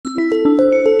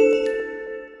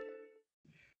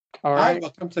All Hi, right.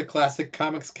 welcome to Classic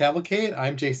Comics Cavalcade.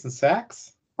 I'm Jason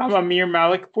Sachs, I'm Amir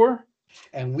Malikpour.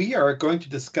 and we are going to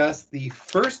discuss the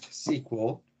first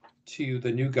sequel to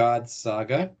the New Gods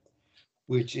saga,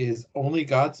 which is Only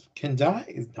Gods Can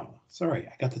Die. No, sorry,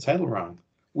 I got the title wrong.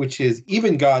 Which is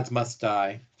Even Gods Must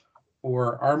Die,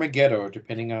 or Armageddon,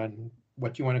 depending on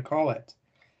what you want to call it.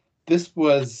 This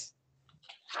was,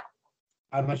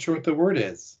 I'm not sure what the word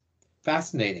is,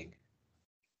 fascinating.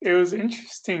 It was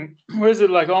interesting. Was it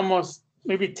like almost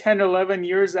maybe 10, 11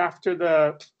 years after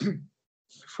the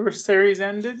first series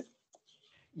ended?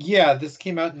 Yeah, this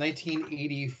came out in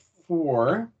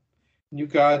 1984. New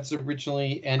Gods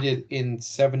originally ended in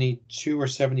 72 or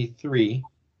 73.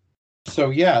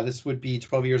 So yeah, this would be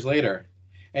 12 years later.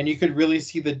 And you could really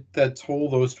see the toll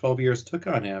those 12 years took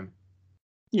on him.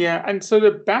 Yeah, and so the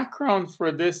background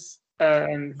for this,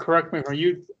 and correct me if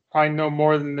you probably know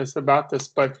more than this about this,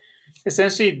 but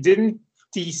essentially, didn't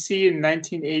DC in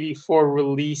 1984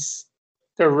 release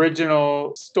the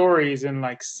original stories in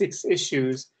like 6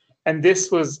 issues, and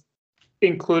this was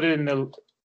included in the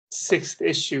sixth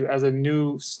issue as a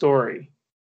new story?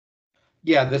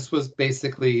 Yeah, this was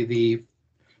basically the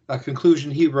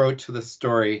conclusion he wrote to the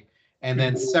story. And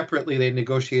then Mm-hmm. separately, they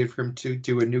negotiated for him to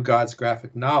do a New Gods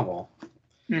graphic novel,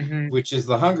 Mm-hmm. which is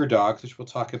The Hunger Dogs, which we'll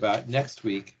talk about next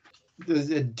week. There's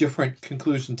a different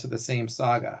conclusion to the same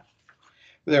saga.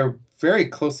 They're very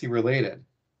closely related.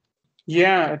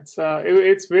 Yeah,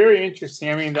 it's very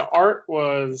interesting. I mean, the art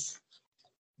was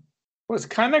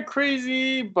kind of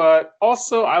crazy, but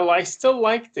also I still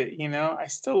liked it. I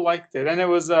still liked it, and it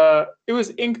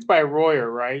was inked by Royer,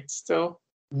 right? Still.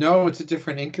 No, it's a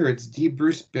different inker. It's D.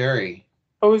 Bruce Berry.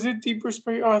 Oh, is it D. Bruce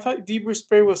Berry? Oh, I thought D. Bruce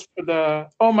Berry was for the.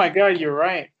 Oh my God, you're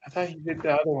right. I thought he did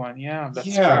the other one. Yeah, that's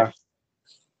right. Yeah.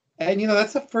 And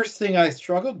that's the first thing I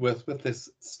struggled with this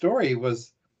story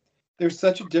was there's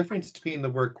such a difference between the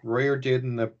work Royer did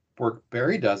and the work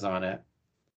Barry does on it.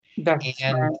 That's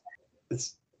And right.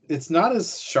 it's not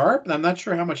as sharp, and I'm not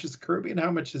sure how much is Kirby and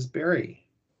how much is Barry.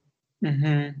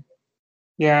 Mm-hmm.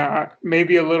 Yeah,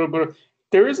 maybe a little bit.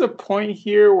 There is a point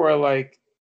here where like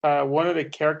one of the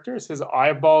characters, his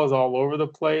eyeball is all over the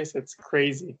place. It's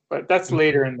crazy, but that's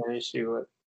later in the issue.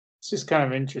 It's just kind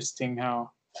of interesting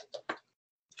how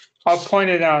I'll point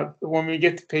it out when we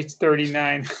get to page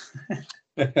 39.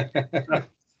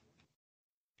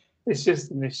 It's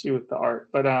just an issue with the art,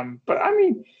 but I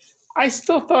mean, I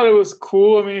still thought it was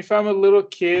cool. I mean, if I'm a little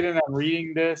kid and I'm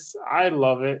reading this, I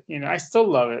love it. I still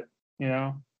love it. You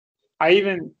know, I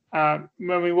even, I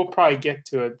mean, we'll probably get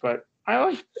to it, but I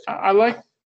like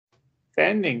the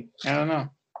ending. I don't know.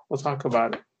 We'll talk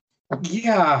about it.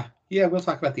 Yeah, we'll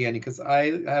talk about the ending because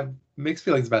I have mixed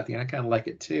feelings about the end. I kind of like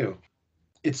it too.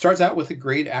 It starts out with a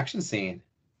great action scene.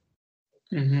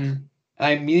 Mm-hmm.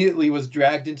 I immediately was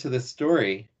dragged into this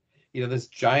story. This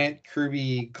giant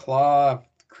Kirby claw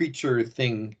creature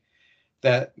thing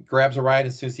that grabs Orion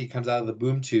as soon as he comes out of the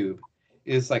boom tube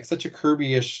is like such a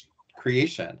Kirby-ish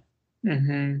creation.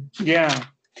 Mm-hmm. Yeah,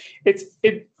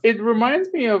 it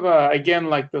reminds me of again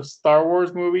like those Star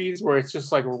Wars movies where it's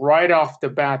just like right off the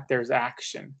bat there's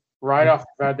action. Right off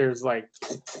the bat there's like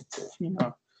you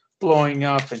know blowing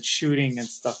up and shooting and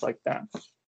stuff like that.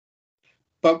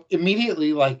 But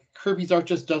immediately, like Kirby's art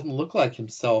just doesn't look like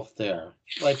himself there.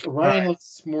 Like Orion Right.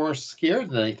 looks more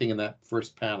scared than anything in that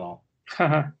first panel.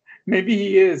 Maybe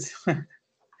he is.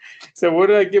 So what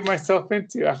did I get myself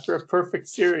into after a perfect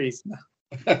series?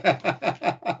 This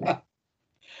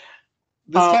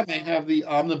time I have the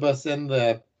omnibus and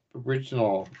the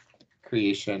original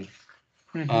creation.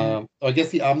 Mhm. I guess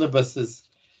the omnibus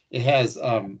it has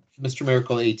Mr.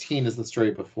 Miracle 18 is the story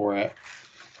before it.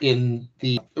 In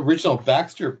the original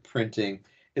Baxter printing,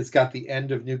 it's got the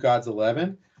end of New Gods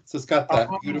 11. So it's got that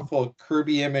Oh, beautiful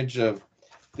Kirby image of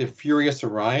the Furious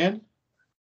Orion.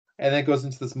 And then it goes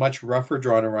into this much rougher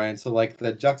drawn Orion. So like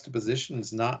the juxtaposition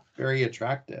is not very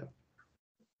attractive.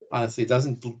 Honestly, it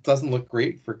doesn't look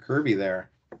great for Kirby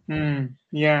there.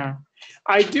 yeah.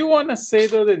 I do want to say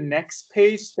though, the next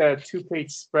page, the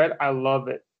 2-page spread, I love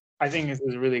it. I think this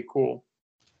is really cool.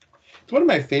 It's one of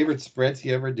my favorite spreads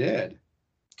he ever did.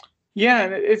 Yeah,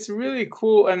 and it's really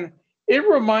cool, and it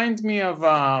reminds me of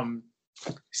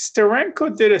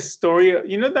Steranko did a story.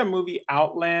 You know that movie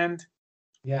Outland?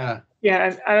 Yeah.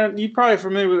 Yeah, and you're probably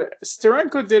familiar with it.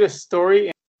 Steranko did a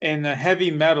story in a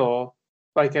heavy metal,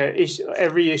 like a issue.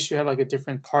 Every issue had like a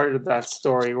different part of that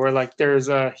story. Where like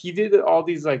he did all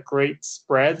these like great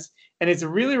spreads, and it's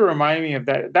really reminding me of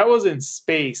that. That was in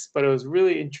space, but it was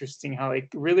really interesting how it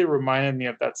really reminded me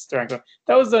of that Steranko.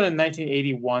 That was done in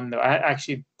 1981, though. I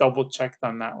actually double checked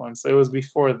on that one, so it was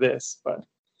before this, but.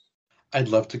 I'd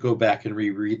love to go back and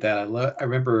reread that. I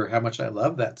remember how much I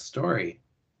love that story.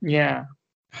 Yeah.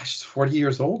 Gosh, it's 40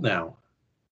 years old now.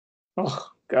 Oh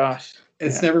gosh.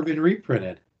 It's Yeah. never been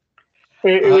reprinted.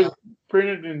 It was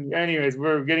printed in. Anyways,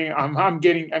 we're getting. I'm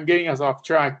getting us off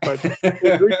track, but it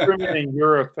was reprinted in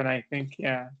Europe, and I think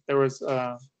there was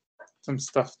some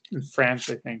stuff in France,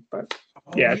 I think. But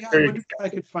Oh yeah, it's yeah, I very wonder if I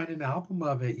could find an album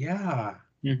of it. Yeah.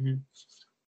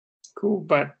 cool.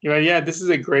 But yeah, this is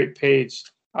a great page.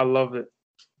 I love it.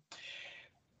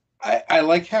 I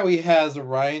like how he has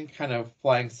Orion kind of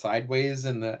flying sideways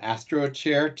in the Astro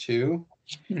chair too.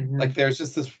 Like there's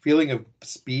just this feeling of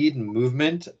speed and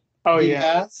movement Oh he yeah.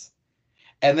 has.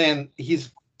 And then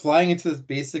he's flying into this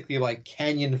basically like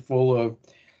canyon full of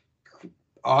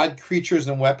odd creatures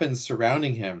and weapons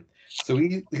surrounding him. So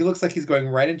he looks like he's going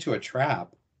right into a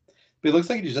trap. But it looks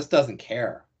like he just doesn't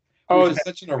care, which Oh, is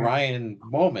such an Orion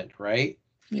moment, right?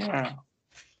 yeah. And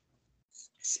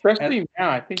Especially now,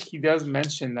 I think he does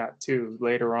mention that too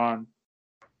later on.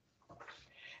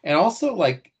 and also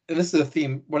like, and this is a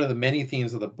theme, one of the many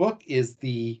themes of the book is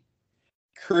the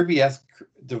Kirby-esque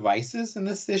devices in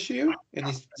this issue, in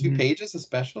these two pages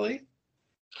especially.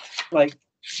 Like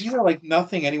these are like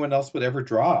nothing anyone else would ever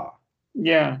draw.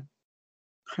 Yeah.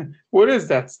 What is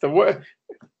that stuff? What?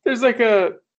 There's like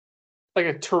a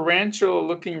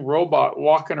tarantula-looking robot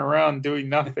walking around doing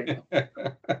nothing,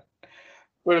 but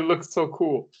it looks so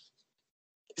cool.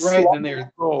 Right,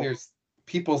 and Slow. there's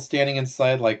people standing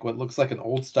inside like what looks like an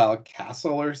old style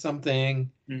castle or something,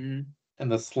 and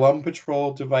the slum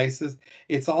patrol devices.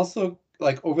 It's also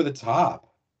like over the top.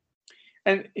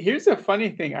 And here's a funny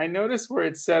thing. I noticed where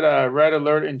it said red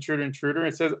alert, intruder, intruder.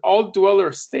 It says all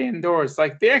dwellers stay indoors.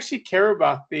 Like they actually care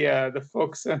about the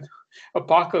folks in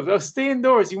Apocalypse. Oh, stay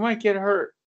indoors. You might get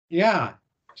hurt. Yeah.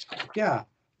 Yeah.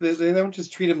 They don't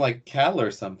just treat him like cattle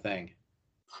or something.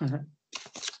 And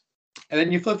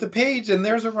then you flip the page and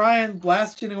there's Orion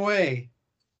blasting away.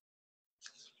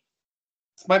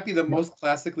 This might be the most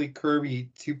classically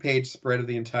Kirby two-page spread of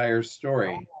the entire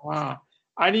story. Oh, wow.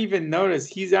 I didn't even notice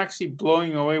he's actually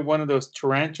blowing away one of those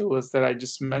tarantulas that I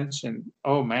just mentioned.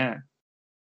 Oh man.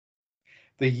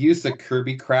 The use of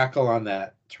Kirby crackle on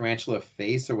that tarantula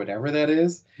face or whatever that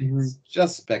is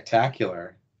just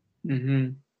spectacular.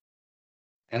 And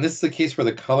this is the case where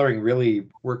the coloring really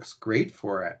works great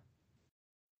for it.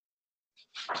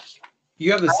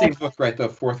 You have the same book, right? The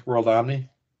Fourth World Omni?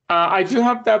 I do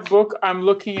have that book. I'm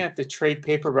looking at the trade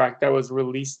paperback that was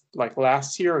released like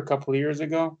last year, a couple of years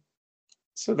ago.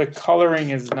 So the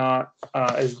coloring is not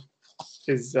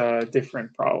is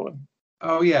different probably.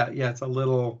 Oh yeah, it's a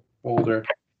little older.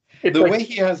 It's the like, way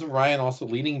he has Orion also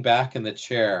leaning back in the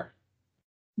chair,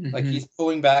 like he's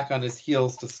pulling back on his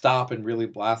heels to stop and really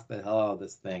blast the hell out of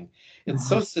this thing. It's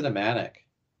so cinematic.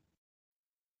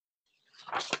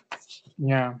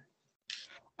 Yeah.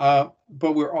 But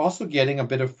we're also getting a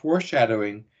bit of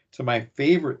foreshadowing to my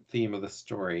favorite theme of the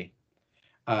story.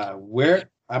 Why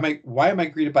am I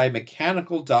greeted by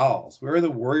mechanical dolls? Where are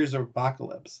the warriors of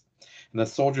Apocalypse? And the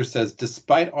soldier says,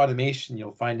 despite automation,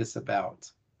 you'll find us about.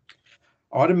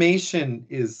 Automation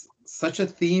is such a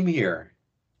theme here.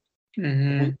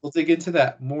 We'll dig into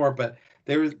that more, but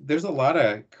there's a lot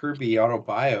of Kirby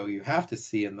autobio you have to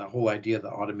see in the whole idea of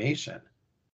the automation.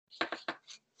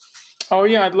 Oh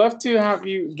yeah, I'd love to have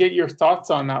you get your thoughts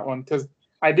on that one because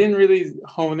I didn't really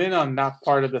hone in on that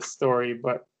part of the story,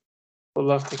 but we'd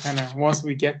love to kind of once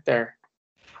we get there.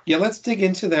 Yeah, let's dig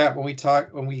into that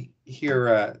when we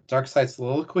hear Darkseid's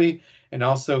soliloquy and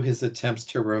also his attempts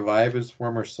to revive his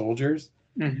former soldiers.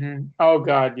 Oh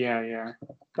God, yeah,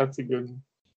 that's a good one.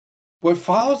 What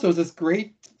follows was this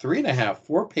great 3.5,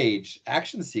 4-page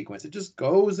action sequence. It just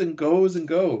goes and goes and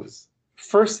goes.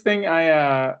 First thing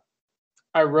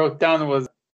I wrote down was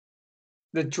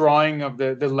the drawing of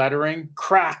the lettering.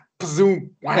 Crack,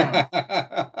 zoom, wow.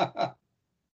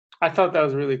 I thought that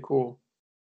was really cool.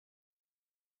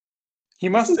 He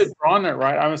must have drawn it,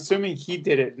 right? I'm assuming he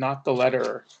did it, not the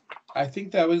letterer. I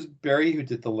think that was Barry who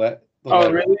did the letter.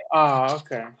 Oh, really? Oh,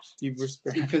 okay. Because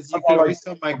you could always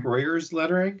tell Mike Royer's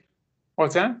lettering.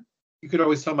 What's that? You could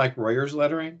always tell Mike Royer's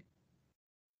lettering.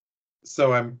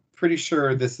 So I'm pretty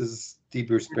sure this is D.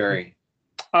 Bruce Barry.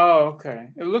 Oh, okay.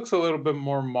 It looks a little bit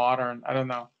more modern. I don't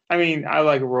know. I mean, I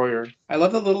like Royer. I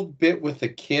love the little bit with the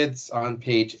kids on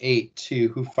page 8 too,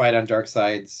 who fight on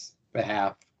Darkseid's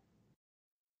behalf.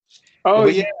 Oh,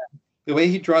 the way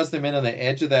he draws them in on the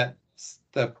edge of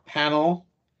the panel,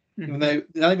 even though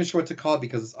they're not even sure what to call it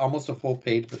because it's almost a full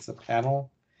page, but it's a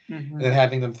panel. And then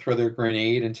having them throw their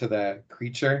grenade into the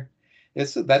creature.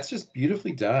 That's just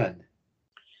beautifully done.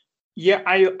 Yeah,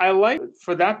 I like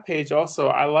for that page also.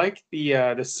 I like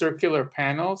the circular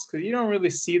panels because you don't really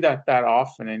see that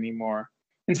often anymore.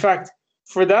 In fact,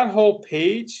 for that whole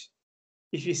page,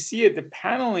 if you see it, the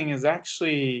paneling is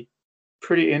actually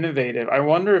pretty innovative. I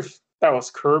wonder if that was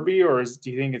Kirby or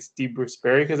do you think it's D. Bruce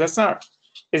Berry? Because that's not.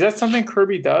 Is that something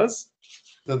Kirby does?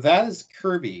 So that is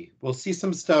Kirby. We'll see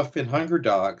some stuff in Hunger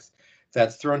Dogs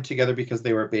that's thrown together because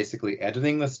they were basically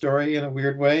editing the story in a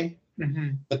weird way.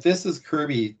 Mm-hmm. But this is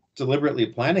Kirby deliberately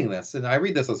planning this, and I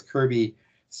read this as Kirby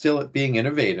still being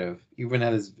innovative, even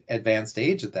at his advanced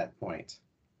age at that point.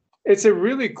 It's a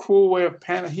really cool way of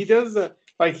panel. He does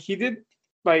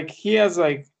he has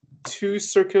like two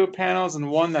circular panels and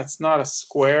one that's not a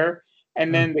square,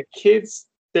 and then the kids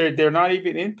they're not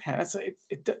even in panels.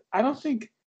 I don't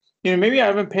think maybe I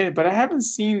haven't painted, but I haven't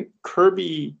seen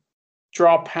Kirby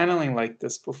draw paneling like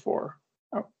this before.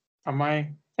 Oh, am I?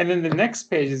 And then the next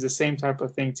page is the same type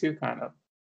of thing too, kind of.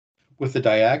 With the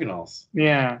diagonals.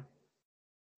 Yeah.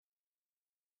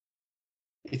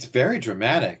 It's very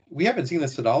dramatic. We haven't seen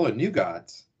this at all in New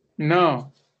Gods.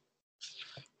 No.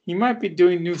 He might be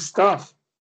doing new stuff.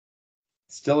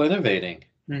 Still innovating.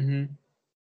 Mm-hmm.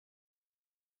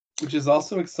 Which is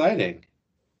also exciting.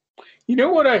 You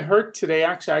know what I heard today?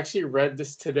 Actually, I actually read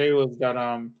this today. Was that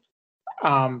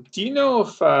do you know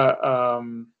if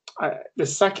the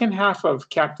second half of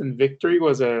Captain Victory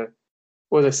was a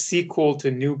sequel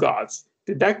to New Gods?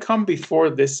 Did that come before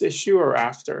this issue or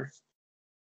after?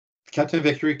 Captain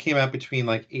Victory came out between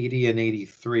like 80 and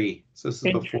 83. So this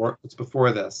is before. It's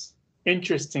before this.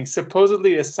 Interesting.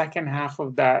 Supposedly, the second half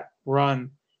of that run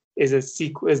is the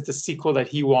sequel that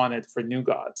he wanted for New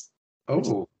Gods.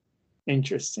 Oh,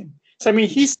 interesting. So I mean,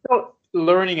 he's still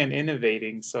learning and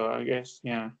innovating. So I guess,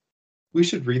 yeah. We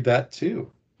should read that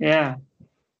too. Yeah.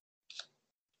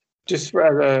 Just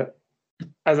for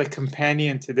as a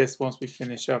companion to this once we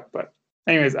finish up. But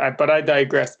anyways, I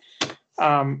digress.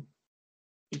 Are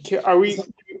we?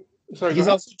 Sorry. He's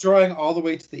also drawing all the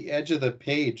way to the edge of the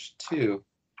page too.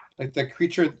 Like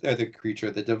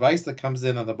the device that comes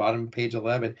in on the bottom of page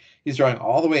 11, he's drawing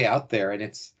all the way out there, and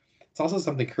it's also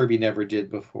something Kirby never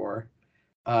did before,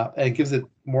 and it gives it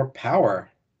more power.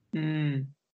 Mm.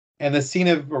 And the scene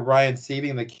of Orion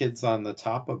saving the kids on the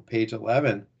top of page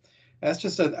 11, that's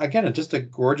just a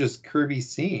gorgeous Kirby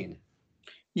scene.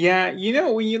 Yeah,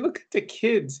 when you look at the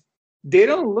kids, they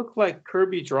don't look like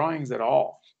Kirby drawings at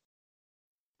all.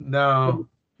 No.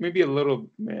 Maybe a little.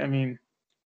 I mean,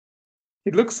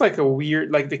 it looks like a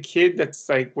weird, like the kid that's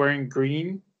like wearing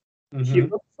green. Mm-hmm. He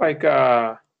looks like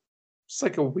just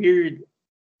like a weird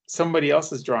somebody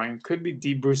else's drawing. Could be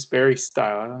D. Bruce Berry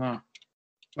style. I don't know.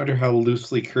 Wonder how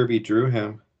loosely Kirby drew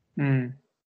him.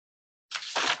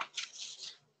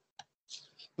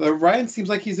 But Ryan seems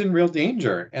like he's in real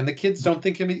danger, and the kids don't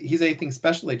think he's anything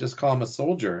special. They just call him a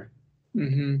soldier.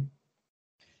 Mm-hmm.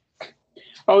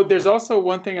 Oh, there's also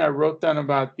one thing I wrote down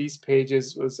about these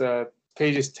pages was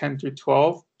pages 10 through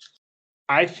 12.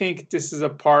 I think this is a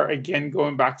part, again,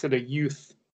 going back to the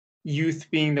youth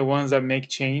being the ones that make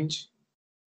change.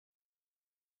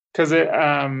 Because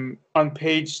on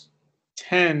page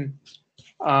 10,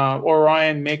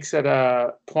 Orion makes it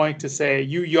a point to say,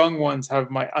 "You young ones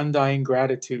have my undying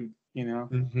gratitude."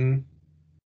 Mm-hmm.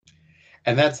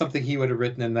 And that's something he would have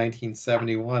written in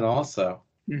 1971 also.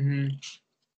 Mm-hmm.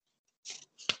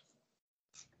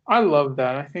 I love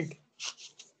that. I think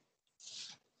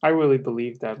I really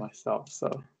believe that myself.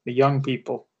 So the young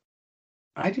people.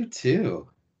 I do too.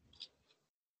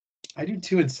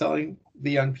 In selling the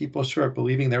young people short,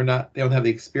 believing they don't have the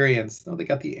experience. No, they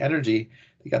got the energy,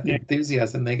 they got the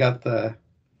enthusiasm, they got the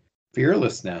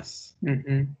fearlessness.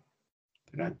 Mm-hmm.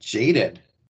 They're not jaded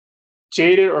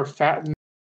or fattened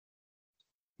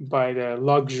by the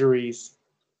luxuries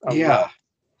of life.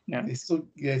 Yeah. They still,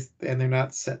 yes, and they're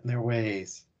not set in their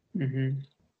ways. Mm-hmm.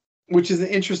 Which is an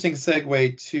interesting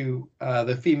segue to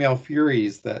the female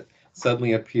Furies that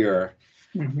suddenly appear.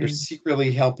 Mm-hmm. They're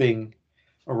secretly helping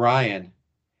Orion,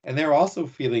 and they're also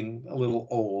feeling a little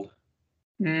old.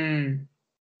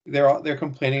 They're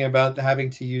complaining about having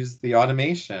to use the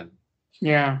automation.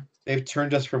 Yeah. They've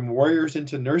turned us from warriors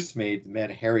into nursemaids,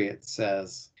 Mad Harriet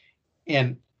says.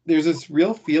 And there's this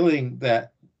real feeling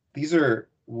that these are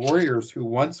warriors who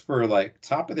once were like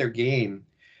top of their game,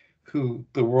 who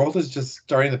the world is just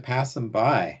starting to pass them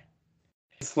by.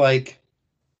 It's like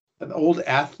an old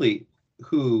athlete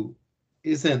who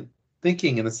isn't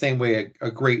thinking in the same way a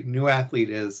great new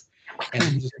athlete is, and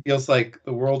he just feels like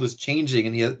the world is changing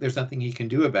and there's nothing he can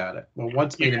do about it. Well,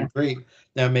 once made him great,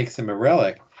 now makes him a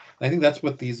relic. And I think that's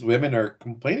what these women are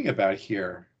complaining about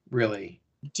here, really.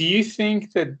 Do you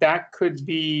think that could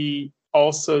be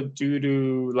also due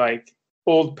to like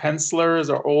old pencilers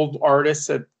or old artists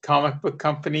at comic book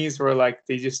companies where like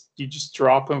you just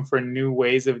drop them for new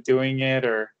ways of doing it,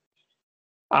 or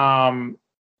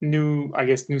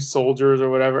new soldiers or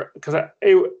whatever? Because I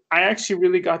actually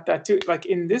really got that too. Like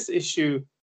in this issue,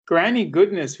 Granny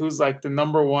Goodness, who's like the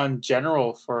number one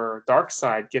general for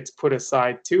Darkseid, gets put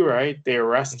aside too, right? They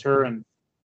arrest her, and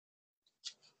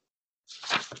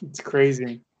it's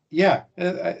crazy. Yeah,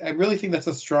 I really think that's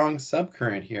a strong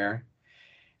subcurrent here.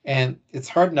 And it's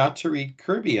hard not to read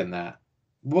Kirby in that.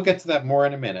 We'll get to that more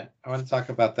in a minute. I want to talk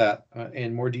about that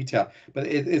in more detail. But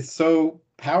it's so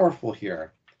powerful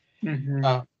here.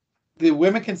 Mm-hmm. The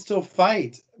women can still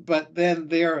fight, but then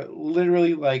they are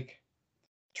literally like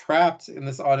trapped in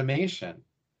this automation.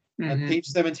 On page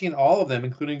 17, all of them,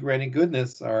 including Granny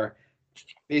Goodness, are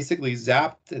basically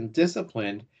zapped and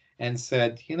disciplined and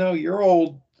said, your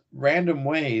old random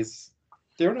ways,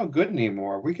 they're no good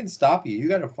anymore. We can stop you. You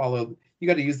got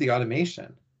to use the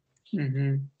automation.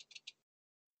 Mm-hmm.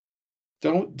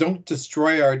 Don't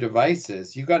destroy our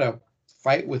devices. You got to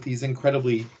fight with these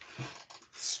incredibly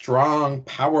strong,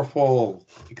 powerful,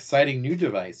 exciting new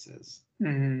devices.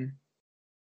 Mm-hmm.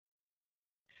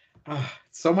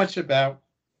 So much about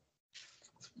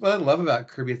what I love about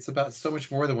Kirby. It's about so much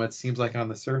more than what it seems like on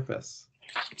the surface.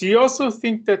 Do you also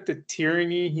think that the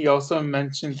tyranny he also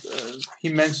mentioned? He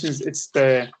mentions it's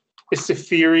the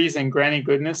Furies and Granny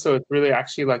Goodness, so it's really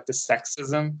actually like the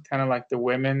sexism, kind of like the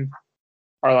women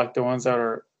are like the ones that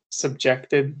are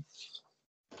subjected.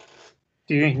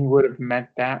 Do you think he would have meant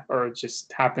that, or it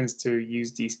just happens to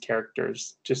use these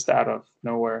characters just out of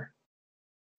nowhere?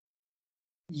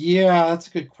 Yeah, that's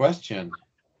a good question.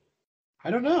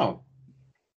 I don't know.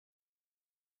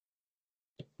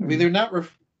 I mean, they're not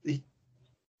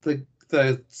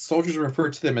the soldiers refer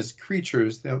to them as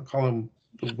creatures. They don't call them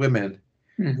the women.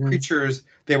 Mm-hmm. Creatures.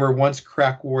 They were once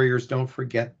crack warriors. Don't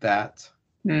forget that.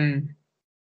 Mm.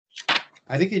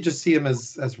 I think you just see them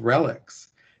as relics.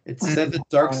 It's said that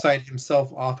Darkseid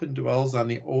himself often dwells on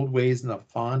the old ways in a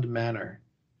fond manner.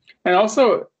 And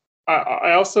also,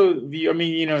 I also view. I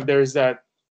mean, there's that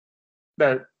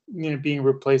being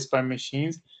replaced by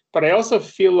machines, but I also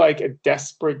feel like a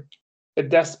desperate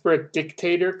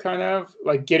dictator, kind of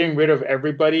like getting rid of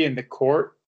everybody in the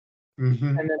court.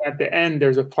 Mm-hmm. And then at the end,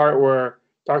 there's a part where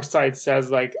Darkseid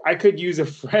says, like, I could use a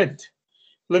friend.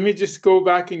 Let me just go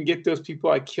back and get those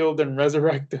people I killed and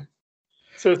resurrect them.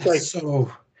 So it's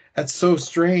that's so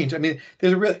strange. I mean,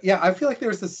 I feel like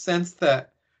there's a sense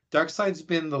that Darkseid's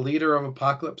been the leader of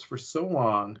Apocalypse for so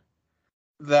long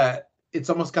that it's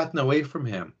almost gotten away from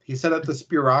him. He set up this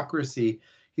bureaucracy.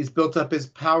 He's built up his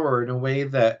power in a way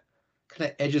that kind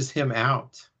of edges him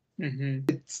out. Mm-hmm.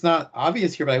 It's not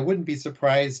obvious here, but I wouldn't be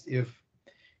surprised if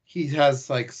he has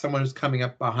like someone who's coming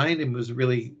up behind him who's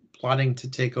really plotting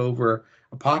to take over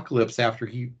Apocalypse after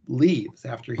he leaves,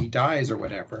 after he dies or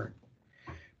whatever,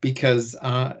 because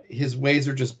his ways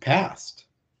are just past.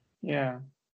 Yeah.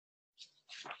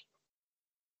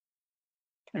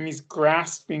 And he's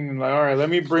grasping, like, all right, let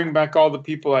me bring back all the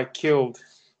people I killed.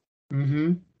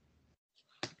 Mm-hmm.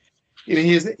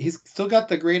 He's still got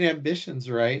the great ambitions,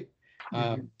 right?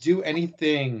 Mm-hmm. Do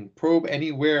anything, probe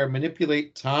anywhere,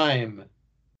 manipulate time.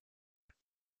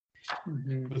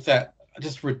 Mm-hmm. With that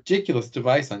just ridiculous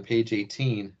device on page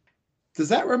 18. Does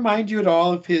that remind you at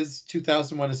all of his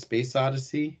 2001: A Space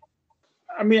Odyssey?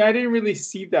 I mean, I didn't really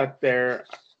see that there.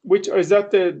 Which is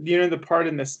that the part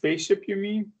in the spaceship, you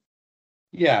mean?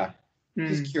 Yeah.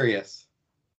 Just curious.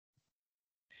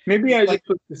 Maybe I just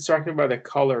was distracted by the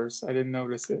colors. I didn't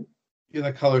notice it. Yeah,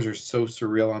 the colors are so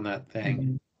surreal on that thing.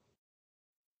 Mm-hmm.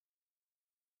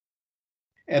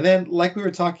 And then, like we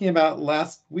were talking about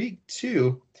last week,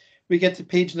 too, we get to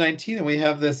page 19 and we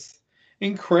have this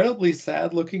incredibly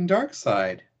sad-looking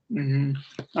Darkseid. Mm-hmm.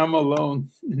 I'm alone.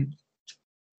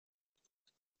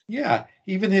 Yeah,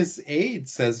 even his aide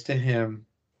says to him,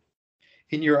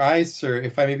 "In your eyes, sir,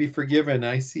 if I may be forgiven,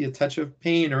 I see a touch of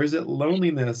pain, or is it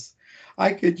loneliness?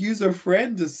 I could use a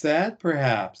friend to sad,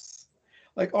 perhaps."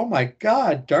 Like, oh my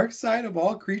God, Darkseid of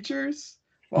all creatures,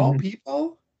 of all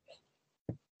people.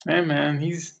 Hey man,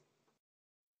 he's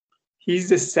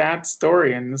the sad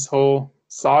story in this whole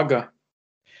saga.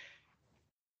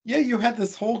 Yeah, you had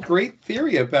this whole great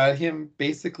theory about him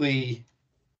basically.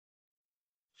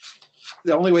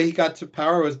 The only way he got to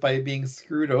power was by being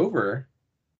screwed over.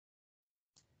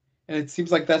 And it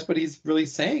seems like that's what he's really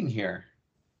saying here.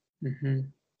 Mm-hmm.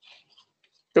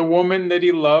 The woman that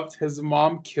he loved, his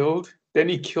mom killed. Then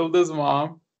he killed his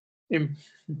mom. It's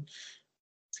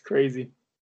crazy.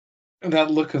 And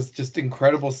that look of just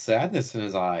incredible sadness in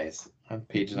his eyes on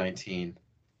page 19.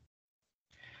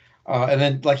 And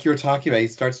then, like you were talking about, he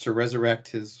starts to resurrect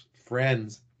his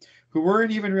friends who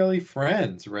weren't even really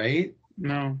friends, right?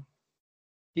 No.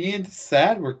 He and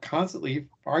Sad were constantly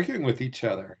arguing with each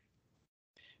other.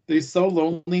 They're so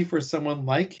lonely for someone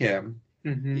like him. He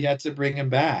Hmm. had to bring him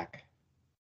back.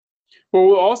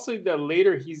 Well, also that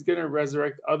later he's gonna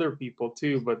resurrect other people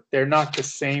too, but they're not the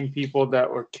same people that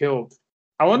were killed.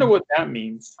 I wonder what that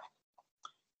means.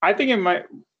 I think it might.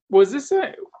 Was this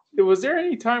a? Was there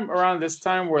any time around this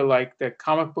time where like the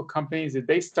comic book companies did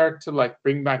they start to like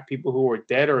bring back people who were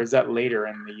dead, or is that later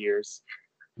in the years?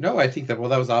 No, I think that, well,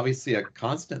 that was obviously a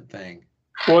constant thing.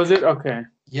 Was it okay?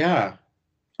 Yeah.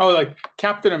 Oh, like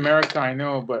Captain America, I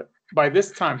know, but by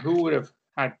this time, who would have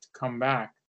had to come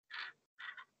back?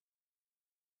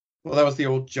 Well, that was the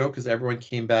old joke, because everyone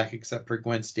came back except for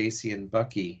Gwen Stacy and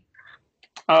Bucky.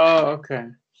 Oh, okay.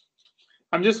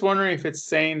 I'm just wondering if it's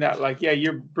saying that, like, yeah,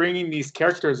 you're bringing these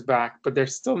characters back, but they're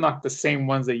still not the same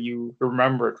ones that you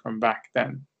remembered from back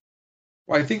then.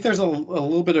 Well, I think there's a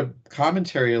little bit of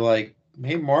commentary like,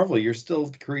 hey, Marvel, you're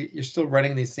still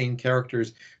running these same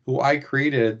characters who I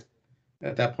created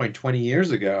at that point 20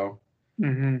 years ago,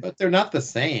 Hmm. but they're not the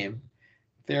same.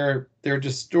 They're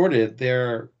distorted.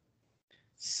 They're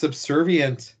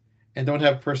subservient and don't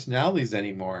have personalities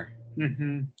anymore.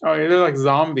 Hmm. Oh, yeah, they're like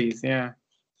zombies. Yeah.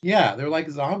 Yeah, they're like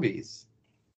zombies.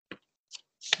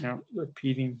 Yeah.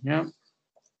 Repeating. Yeah.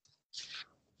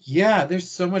 Yeah, there's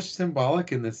so much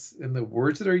symbolic in the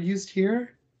words that are used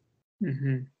here.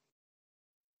 Hmm.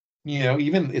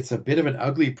 Even it's a bit of an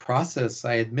ugly process,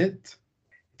 I admit.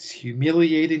 It's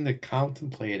humiliating to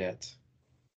contemplate it.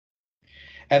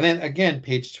 And then again,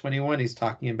 page 21, he's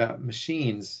talking about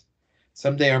machines.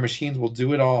 Someday our machines will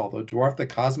do it all. They'll dwarf the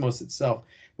cosmos itself.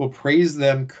 We'll praise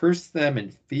them, curse them,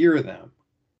 and fear them.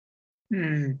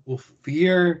 Mm. We'll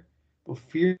fear, we'll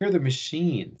fear the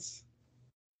machines.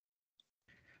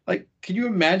 Like, can you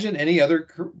imagine any other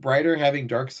writer having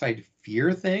Darkseid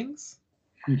fear things?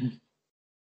 I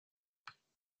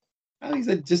think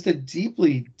he's just a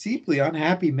deeply, deeply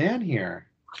unhappy man here.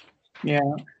 Yeah.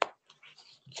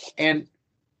 And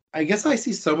I guess I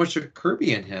see so much of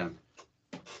Kirby in him,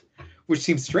 which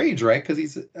seems strange, right? Because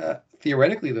he's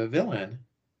theoretically the villain.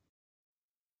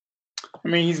 I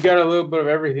mean, he's got a little bit of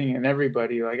everything and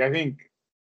everybody. Like, I think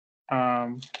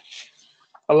um,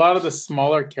 a lot of the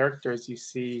smaller characters you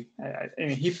see, I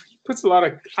mean, he puts a lot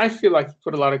of, I feel like he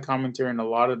put a lot of commentary in a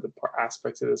lot of the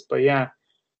aspects of this. But yeah,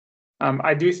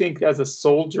 I do think as a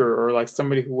soldier or like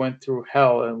somebody who went through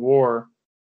hell and war,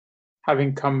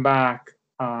 having come back,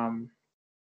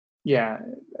 yeah,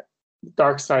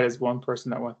 Darkseid is one person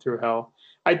that went through hell.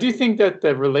 I do think that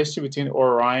the relationship between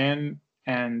Orion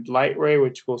and Lightray,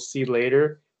 which we'll see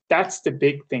later, that's the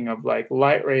big thing of like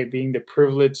Lightray being the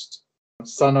privileged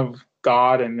son of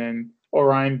God, and then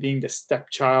Orion being the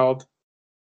stepchild,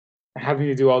 having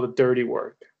to do all the dirty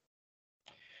work.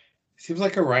 Seems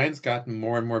like Orion's gotten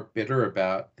more and more bitter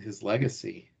about his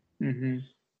legacy. Mm-hmm.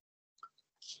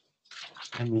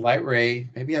 And Lightray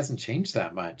maybe hasn't changed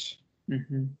that much.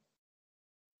 Mm-hmm.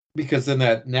 Because in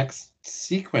that next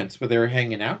sequence where they were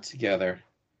hanging out together,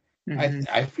 Mm-hmm.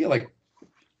 I feel like,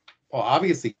 well,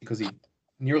 obviously because he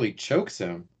nearly chokes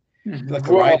him, I feel like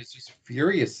Mm-hmm. Well, Orion is just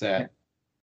furious at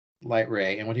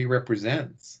Lightray and what he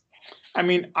represents. I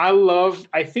mean,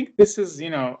 I think this is,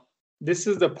 this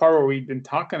is the part where we've been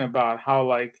talking about how,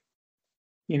 like,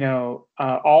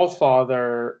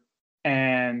 Allfather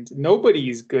and nobody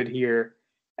is good here.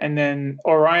 And then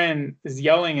Orion is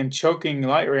yelling and choking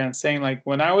Lightray and saying, like,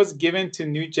 when I was given to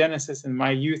New Genesis in my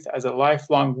youth as a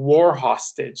lifelong war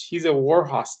hostage, he's a war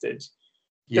hostage.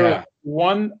 There was Yeah.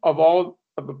 one of all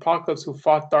of Apocalypse who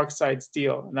fought Darkseid's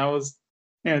deal, and that was,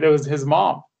 there was his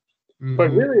mom. But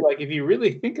Mm-hmm. really, like, if you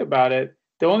really think about it,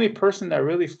 the only person that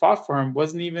really fought for him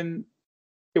wasn't even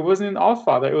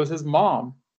Allfather, it was his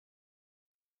mom.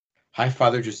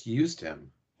 Highfather just used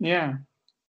him. Yeah.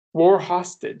 War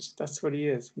hostage. That's what he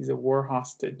is. He's a war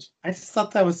hostage. I just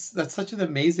thought that's such an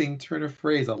amazing turn of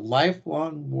phrase, a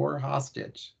lifelong war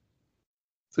hostage.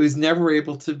 So he's never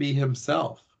able to be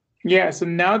himself. Yeah, so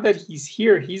now that he's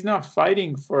here, he's not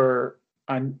fighting for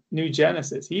a New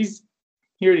Genesis. He's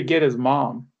here to get his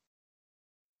mom.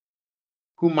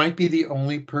 Who might be the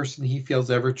only person he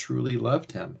feels ever truly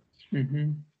loved him.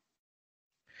 Mm-hmm.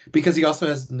 Because he also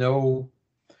has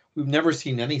we've never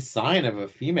seen any sign of a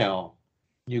female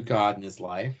new god in his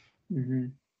life. Mm-hmm.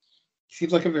 He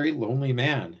seems like a very lonely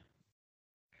man.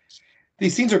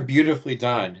 These scenes are beautifully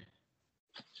done.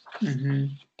 Mm-hmm.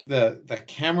 The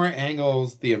camera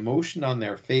angles, the emotion on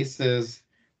their faces,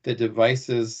 the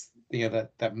devices,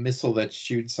 that missile that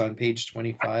shoots on page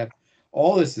 25.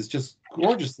 All this is just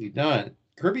gorgeously done.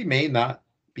 Kirby may not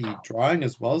be drawing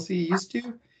as well as he used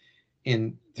to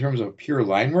in terms of pure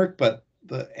line work, but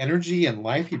the energy and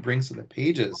life he brings to the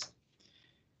pages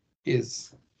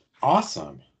is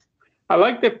awesome. I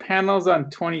like the panels on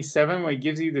 27 where it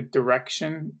gives you the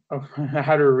direction of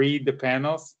how to read the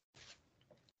panels.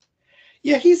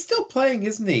 Yeah, he's still playing,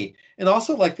 isn't he? And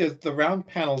also, like the round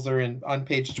panels are on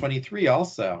page 23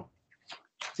 also.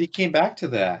 So he came back to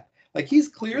that. Like he's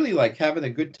clearly like having a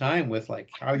good time with like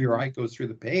how your eye goes through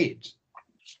the page.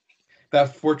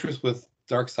 That fortress with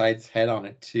Darkseid's head on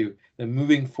it too. The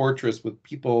moving fortress with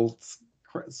people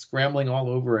scrambling all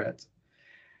over it.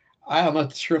 I'm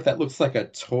not sure if that looks like a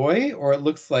toy or it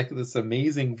looks like this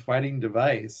amazing fighting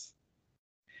device.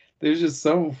 There's just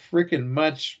so freaking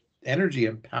much energy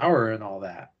and power and all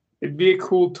that. It'd be a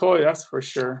cool toy, that's for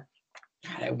sure.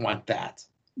 God, I want that.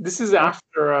 This is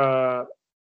after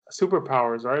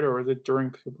Superpowers, right? Or is it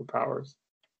during Superpowers?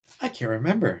 I can't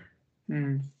remember.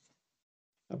 Hmm.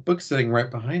 A book sitting right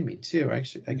behind me too.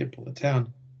 Actually, I could pull it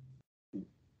down.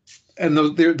 And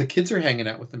the kids are hanging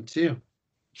out with them too.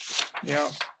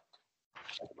 Yeah.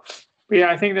 But yeah,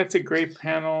 I think that's a great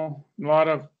panel. A lot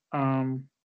of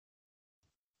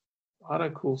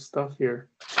cool stuff here.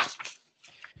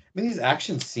 I mean, these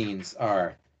action scenes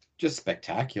are just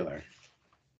spectacular.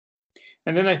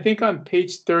 And then I think on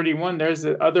page 31, there's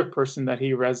the other person that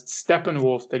he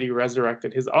Steppenwolf that he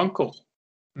resurrected, his uncle.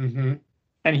 Mm-hmm.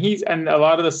 And a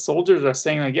lot of the soldiers are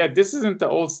saying like, yeah, this isn't the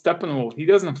old Steppenwolf. He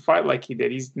doesn't fight like he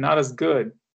did. He's not as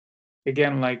good.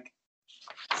 Again, like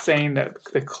saying that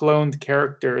the cloned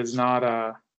character is not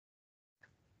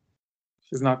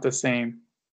the same.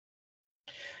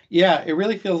 Yeah, it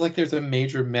really feels like there's a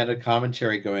major meta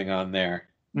commentary going on there.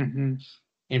 Mm-hmm.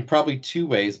 In probably two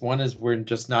ways. One is we're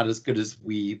just not as good as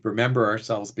we remember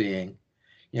ourselves being.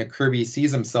 You know, Kirby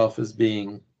sees himself as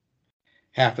being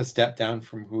half a step down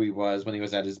from who he was when he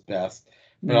was at his best.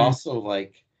 But also,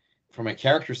 like, from a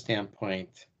character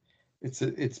standpoint,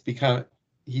 it's become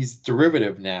he's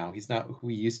derivative now. He's not who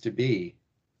he used to be.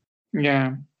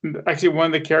 Yeah. Actually, one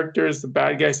of the characters, the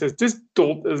bad guy, says, "This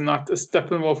dolt is not the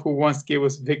Steppenwolf who once gave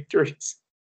us victories."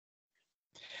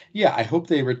 Yeah, I hope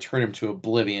they return him to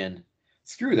oblivion.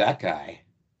 Screw that guy.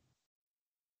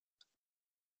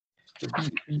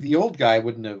 The old guy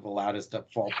wouldn't have allowed us to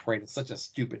fall prey to such a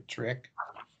stupid trick.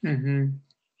 Mm-hmm.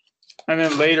 And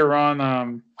then later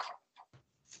on,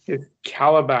 his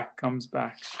Calabac comes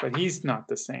back, but he's not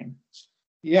the same.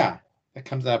 Yeah, that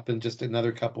comes up in just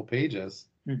another couple pages.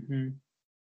 Mm-hmm.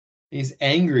 He's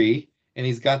angry and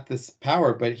he's got this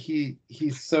power, but he's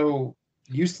so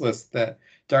useless that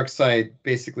Darkseid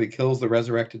basically kills the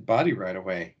resurrected body right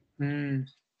away. Mm.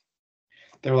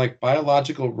 They're like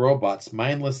biological robots,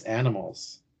 mindless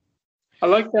animals. I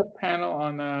like that panel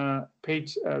on the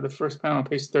first panel on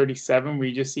page 37, where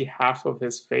you just see half of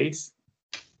his face.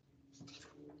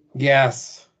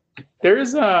 Yes.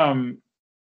 There's Todd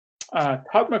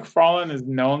McFarlane is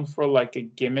known for like a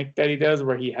gimmick that he does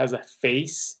where he has a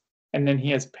face and then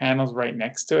he has panels right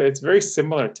next to it. It's very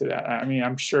similar to that. I mean,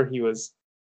 I'm sure he was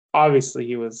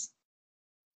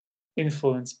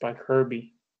influenced by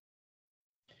Kirby.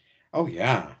 Oh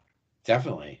yeah,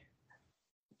 definitely.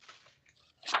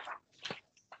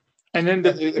 And then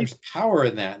there's power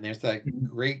in that, and there's that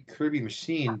great Kirby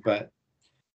machine, but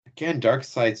again,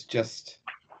 Darkseid's just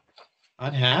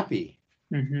unhappy.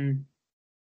 Mm-hmm.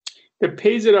 The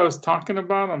page that I was talking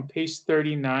about on page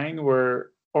 39, where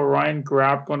Orion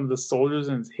grabbed one of the soldiers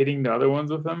and is hitting the other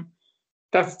ones with him,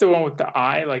 that's the one with the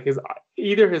eye. Like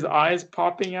either his eyes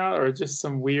popping out or just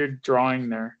some weird drawing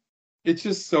there. It's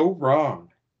just so wrong.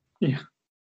 Yeah.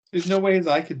 There's no way his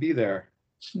eye could be there.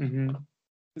 Mm-hmm.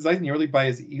 His eye's nearly by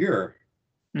his ear.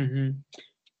 Mm-hmm.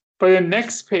 But the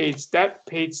next page, that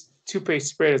page, 2-page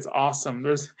spread is awesome.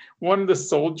 There's one of the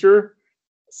soldier,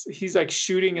 he's like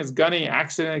shooting his gun and he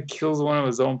accidentally kills one of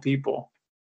his own people.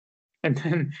 And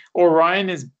then Orion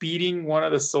is beating one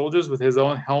of the soldiers with his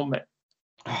own helmet.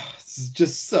 Oh, this is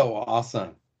just so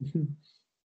awesome.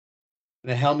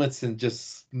 The helmet's in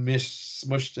just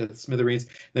smushed to smithereens.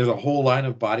 There's a whole line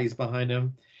of bodies behind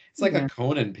him. It's like a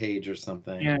Conan page or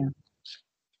something. Yeah.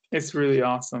 It's really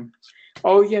awesome.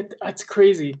 Oh, yeah, that's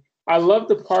crazy. I love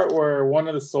the part where one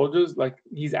of the soldiers, like,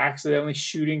 he's accidentally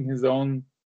shooting his own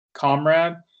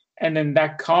comrade, and then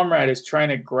that comrade is trying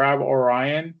to grab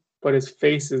Orion, but his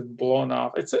face is blown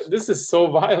off. This is so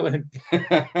violent.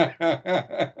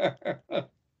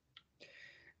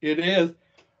 It is.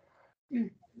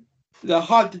 The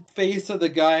haunted face of the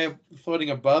guy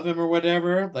floating above him or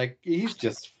whatever, like, he's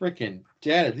just freaking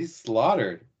dead. He's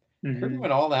slaughtered. Kirby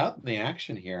went all out in the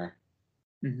action here.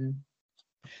 Mm-hmm.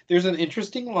 There's an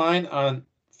interesting line on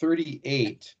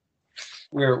 38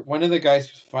 where one of the guys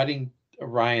who's fighting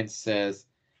Orion says,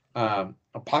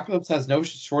 Apocalypse has no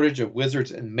shortage of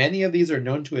wizards, and many of these are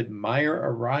known to admire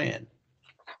Orion.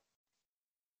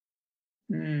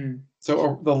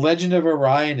 So the legend of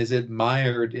Orion is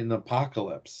admired in the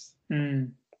Apocalypse.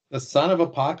 The son of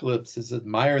Apocalypse is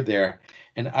admired there.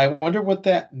 And I wonder what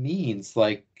that means.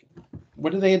 Like,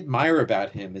 what do they admire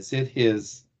about him? Is it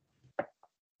his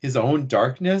own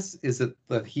darkness? Is it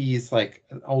that he's like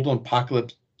an old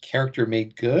Apocalypse character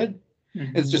made good?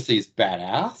 It's just that he's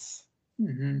badass.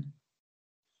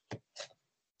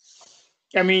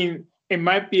 I mean, it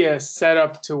might be a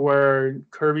setup to where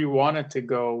Kirby wanted to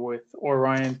go with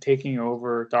Orion taking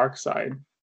over Darkseid.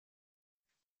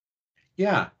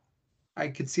 Yeah, I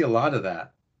could see a lot of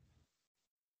that.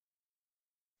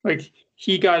 Like,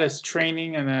 he got his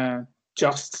training in a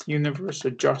just universe,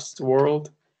 a just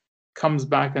world, comes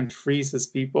back and frees his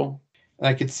people.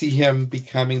 I could see him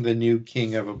becoming the new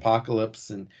king of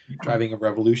Apocalypse and driving a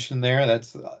revolution there.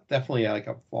 That's definitely like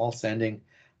a false ending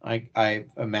I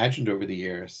imagined over the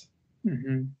years.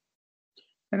 And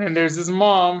then there's his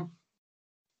mom.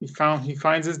 He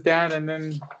finds his dad and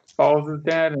then follows his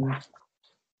dad. And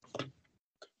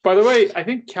by the way, I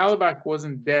think Kalibak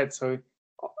wasn't dead, so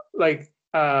like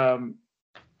Darkseid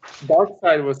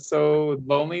was so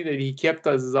lonely that he kept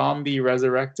a zombie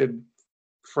resurrected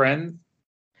friend,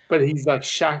 but he's like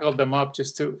shackled them up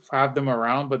just to have them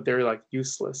around, but they're like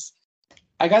useless.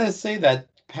 I gotta say that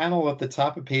panel at the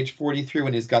top of page 43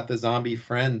 when he's got the zombie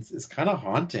friends is kind of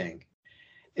haunting.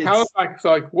 Kalibak's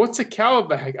like, what's a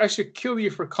Kalibak? I should kill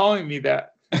you for calling me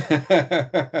that.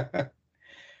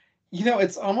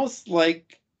 It's almost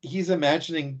like he's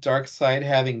imagining Darkseid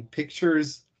having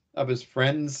pictures of his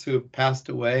friends who have passed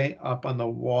away up on the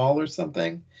wall or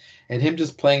something, and him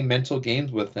just playing mental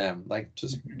games with them, like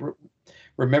just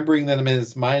remembering them in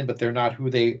his mind, but they're not who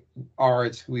they are.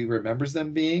 It's who he remembers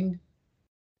them being.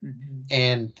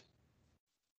 And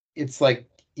it's like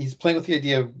he's playing with the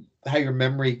idea of how your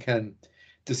memory can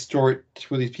distort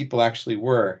who these people actually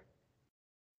were,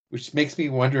 which makes me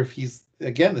wonder if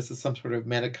this is some sort of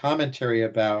meta commentary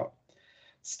about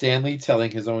Stan Lee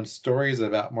telling his own stories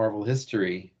about Marvel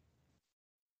history.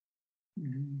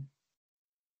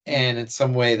 And in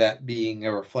some way that being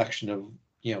a reflection of,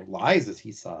 lies as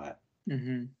he saw it.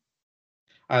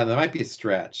 That might be a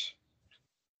stretch.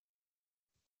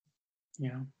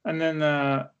 Yeah. And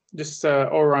then just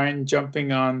Orion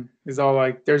jumping on is all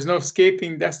like, there's no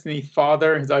escaping destiny,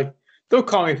 father. He's like, don't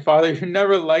call me father. You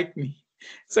never liked me.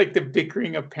 It's like the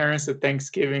bickering of parents at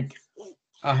Thanksgiving.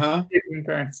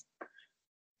 Parents.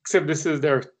 Except this is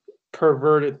their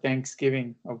perverted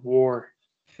Thanksgiving of war.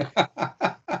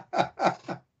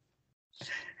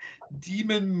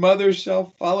 Demon mother shall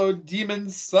follow demon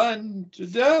son to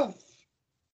death.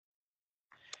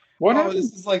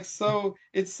 This is like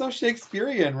it's so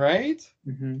Shakespearean, right?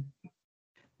 Now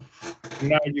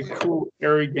you cool,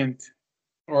 arrogant.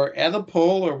 Or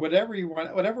Oedipal, or whatever you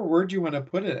want, whatever word you want to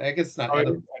put it. I guess not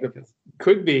Oedipal.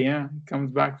 Could be, yeah. He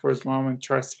comes back for his mom and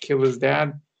tries to kill his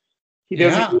dad. He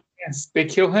doesn't. Yes, they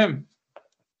kill him.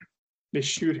 They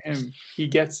shoot him. He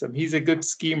gets them. He's a good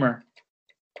schemer.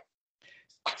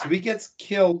 So he gets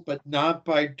killed, but not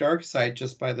by Darkseid,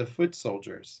 just by the foot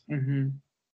soldiers.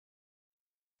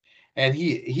 And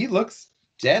he looks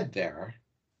dead there.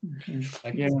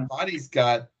 Like his body's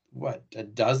got what, a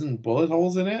dozen bullet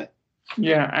holes in it?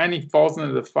 Yeah, and he falls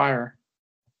into the fire.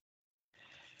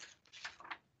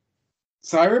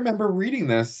 So I remember reading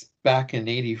this back in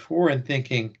 '84 and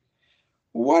thinking,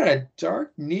 what a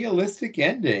dark, nihilistic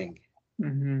ending.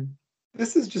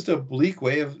 This is just a bleak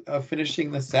way of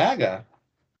finishing the saga.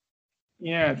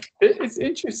 Yeah, it's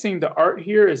interesting. The art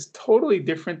here is totally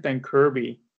different than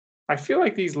Kirby. I feel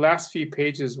like these last few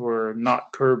pages were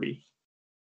not Kirby.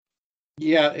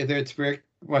 Yeah, it's very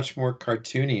much more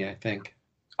cartoony, I think.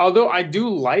 Although I do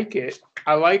like it.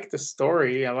 I like the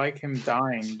story. I like him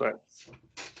dying, but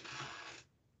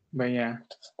yeah.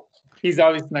 He's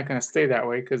obviously not going to stay that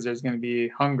way because there's going to be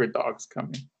Hunger Dogs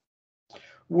coming.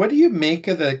 What do you make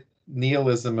of the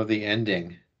nihilism of the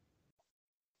ending?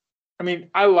 I mean,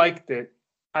 I liked it.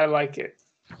 I like it.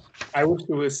 I wish it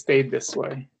would have stayed this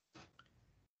way.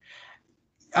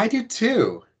 I do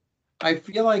too. I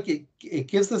feel like it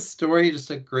gives the story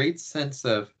just a great sense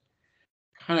of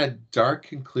kind of dark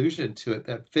conclusion to it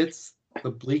that fits the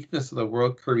bleakness of the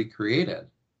world Kirby created.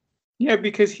 Yeah,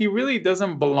 because he really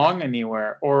doesn't belong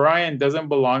anywhere. Orion doesn't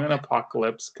belong in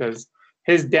Apocalypse because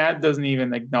his dad doesn't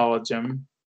even acknowledge him.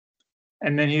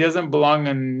 And then he doesn't belong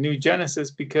in New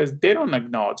Genesis because they don't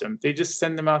acknowledge him. They just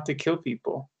send him out to kill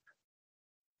people.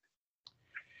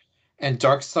 And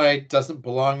Darkseid doesn't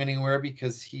belong anywhere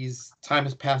because time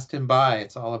has passed him by.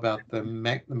 It's all about the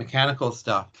mechanical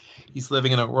stuff. He's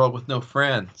living in a world with no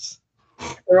friends.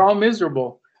 They're all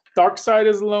miserable. Darkseid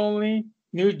is lonely.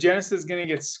 New Genesis is going to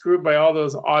get screwed by all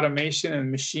those automation and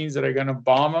machines that are going to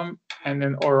bomb him. And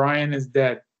then Orion is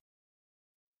dead.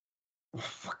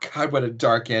 Oh, God, what a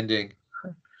dark ending.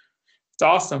 It's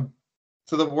awesome.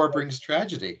 So the war brings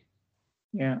tragedy.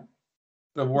 Yeah.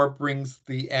 The war brings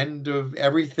the end of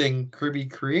everything Kirby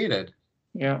created.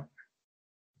 Yeah.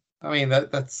 I mean,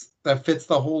 that fits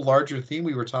the whole larger theme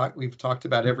we've talked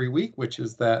about every week, which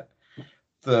is that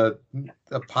the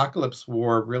Apocalypse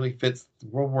War really fits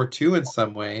World War II in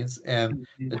some ways, and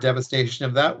the devastation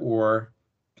of that war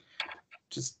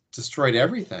just destroyed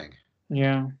everything.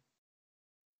 Yeah.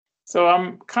 So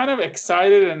I'm kind of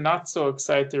excited and not so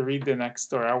excited to read the next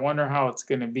story. I wonder how it's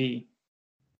going to be.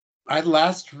 I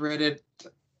last read it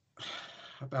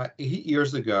about 8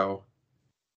 years ago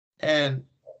and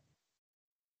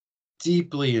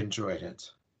deeply enjoyed it.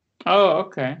 Oh,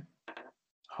 okay.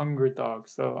 Hungry Dog.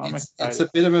 So I'm excited. It's a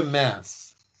bit of a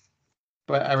mess,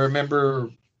 but I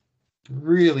remember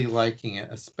really liking it,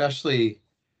 especially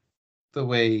the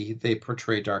way they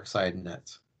portray Darkseid in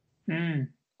it.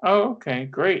 Oh, okay,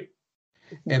 great.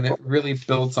 And it really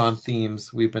builds on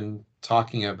themes we've been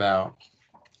talking about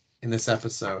in this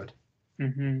episode.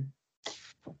 Mm-hmm.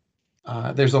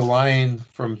 There's a line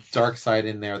from Darkseid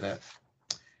in there that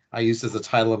I used as the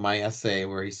title of my essay,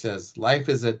 where he says, "Life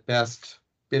is at best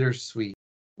bittersweet,"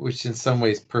 which in some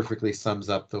ways perfectly sums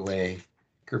up the way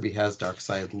Kirby has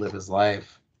Darkseid live his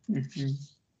life. Mm-hmm.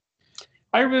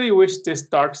 I really wish this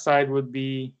Darkseid would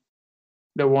be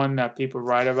the one that people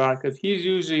write about, because he's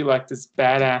usually like this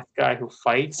badass guy who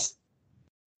fights,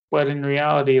 but in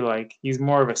reality, like, he's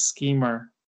more of a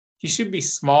schemer. He should be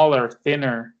smaller,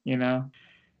 thinner, you know?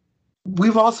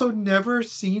 We've also never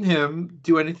seen him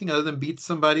do anything other than beat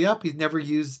somebody up. He's never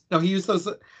used... No, he used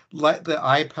the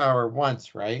eye power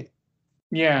once, right?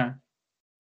 Yeah.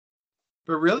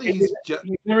 But really, he's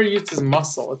never used his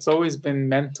muscle. It's always been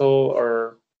mental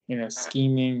or,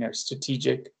 scheming or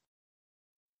strategic.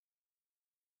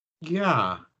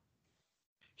 Yeah.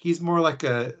 He's more like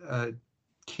a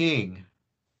king.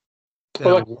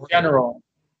 Or like a general.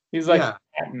 He's like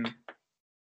Patton.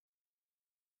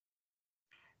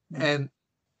 And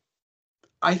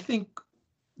I think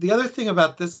the other thing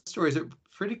about this story is it's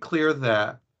pretty clear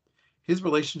that his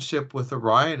relationship with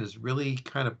Orion is really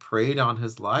kind of preyed on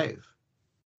his life.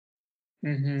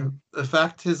 Mm-hmm. The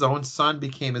fact his own son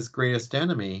became his greatest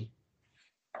enemy,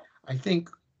 I think,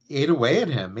 ate away at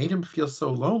him, made him feel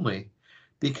so lonely,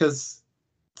 because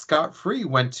Scott Free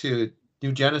went to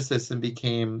New Genesis and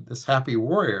became this happy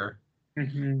warrior.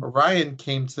 Mm-hmm. Orion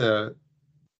came to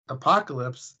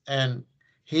Apocalypse and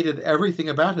hated everything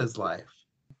about his life.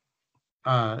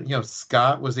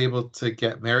 Scott was able to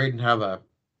get married and have a,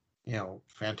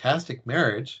 fantastic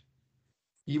marriage.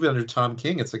 Even under Tom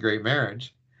King, it's a great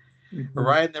marriage. Mm-hmm.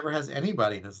 Orion never has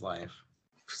anybody in his life.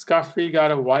 Scott Free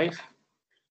got a wife.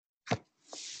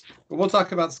 But we'll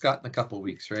talk about Scott in a couple of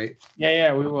weeks, right?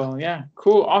 Yeah, we will. Yeah,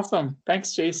 cool, awesome.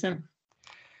 Thanks, Jason.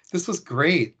 This was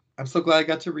great. I'm so glad I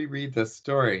got to reread this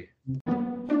story.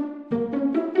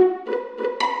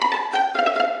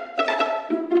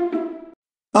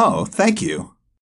 Oh, thank you.